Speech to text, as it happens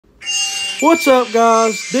What's up,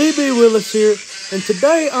 guys? DB Willis here, and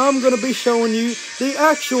today I'm going to be showing you the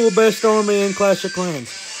actual best army in Clash of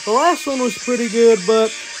Clans. The last one was pretty good,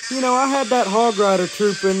 but, you know, I had that Hog Rider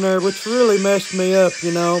troop in there, which really messed me up,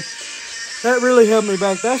 you know. That really held me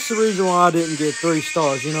back. That's the reason why I didn't get 3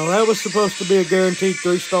 stars, you know. That was supposed to be a guaranteed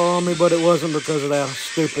 3-star army, but it wasn't because of that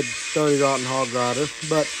stupid dirty rotten Hog Rider.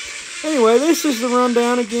 But anyway, this is the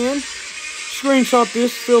rundown again. Screenshot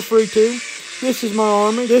this, feel free to. This is my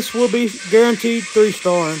army. This will be guaranteed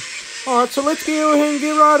 3-star. Alright, so let's go ahead and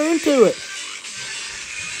get right into it.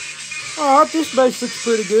 Alright, this base looks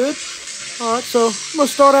pretty good. Alright, so I'm going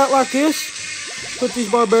to start out like this. Put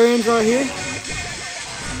these barbarians right here.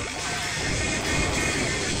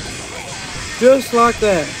 Just like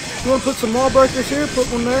that. You want to put some wall breakers here, put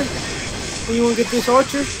one there. And you want to get this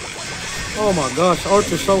archer. Oh my gosh,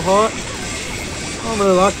 archer's so hot. I don't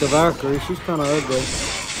really like the Valkyrie. She's kind of ugly.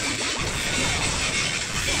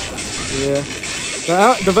 Yeah.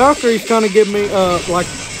 The Valkyries kind of give me like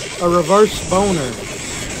a reverse boner.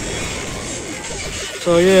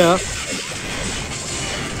 So yeah.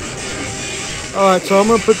 Alright, so I'm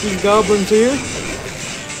going to put these goblins here.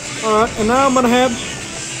 Alright, and now I'm going to have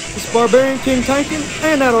this Barbarian King tanking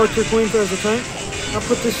and that Archer Queen as a tank. I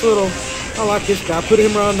put this little, I like this guy. Put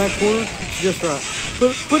him around that corner. It's just right.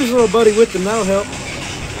 Put his little buddy with him. That'll help.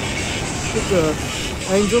 Get the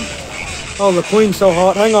Angel. Oh, the Queen's so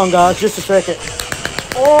hot. Hang on, guys. Just a second.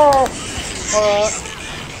 Oh! Alright.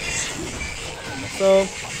 So,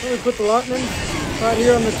 let me put the lightning right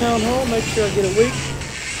here on the town hall. Make sure I get it weak.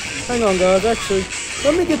 Hang on, guys. Actually,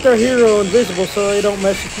 let me get their hero invisible so they don't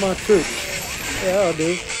mess with my troops. Yeah, I'll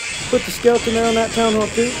do. Put the skeleton there on that town hall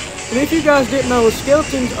too. And if you guys didn't know, the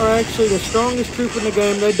skeletons are actually the strongest troop in the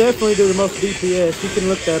game. They definitely do the most DPS. You can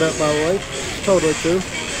look that up, by the way. It's totally true.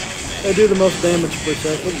 They do the most damage per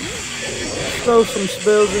second. Throw some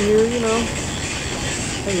spells in here, you know.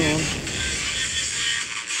 Hang on.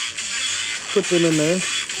 Put them in there.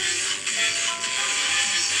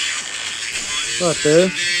 Right there.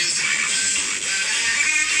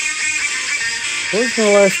 Where's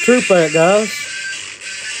my last troop at, guys?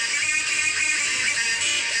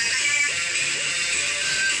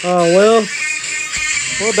 Oh, well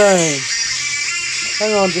dang.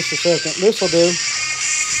 Hang on just a second. This'll do.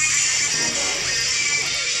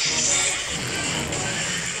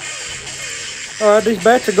 Alright, these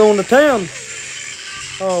bats are going to town.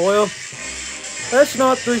 Oh, well. That's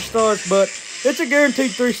not 3 stars, but it's a guaranteed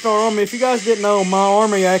 3-star army. If you guys didn't know, my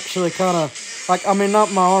army actually kind of, like, I mean,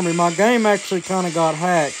 not my army. My game actually kind of got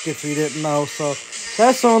hacked, if you didn't know. So,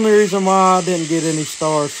 that's the only reason why I didn't get any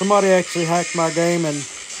stars. Somebody actually hacked my game and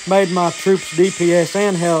made my troops DPS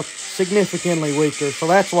and health significantly weaker. So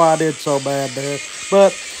that's why I did so bad there.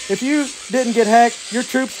 But if you didn't get hacked, your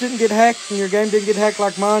troops didn't get hacked, and your game didn't get hacked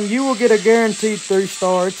like mine, you will get a guaranteed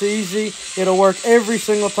 3-star. It's easy. It'll work every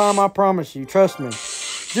single time, I promise you. Trust me.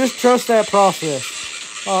 Just trust that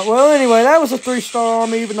process. Well, anyway, that was a 3-star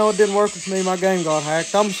army, even though it didn't work with me. My game got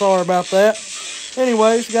hacked. I'm sorry about that.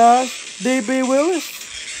 Anyways, guys, DB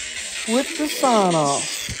Willis with the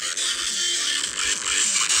sign-off.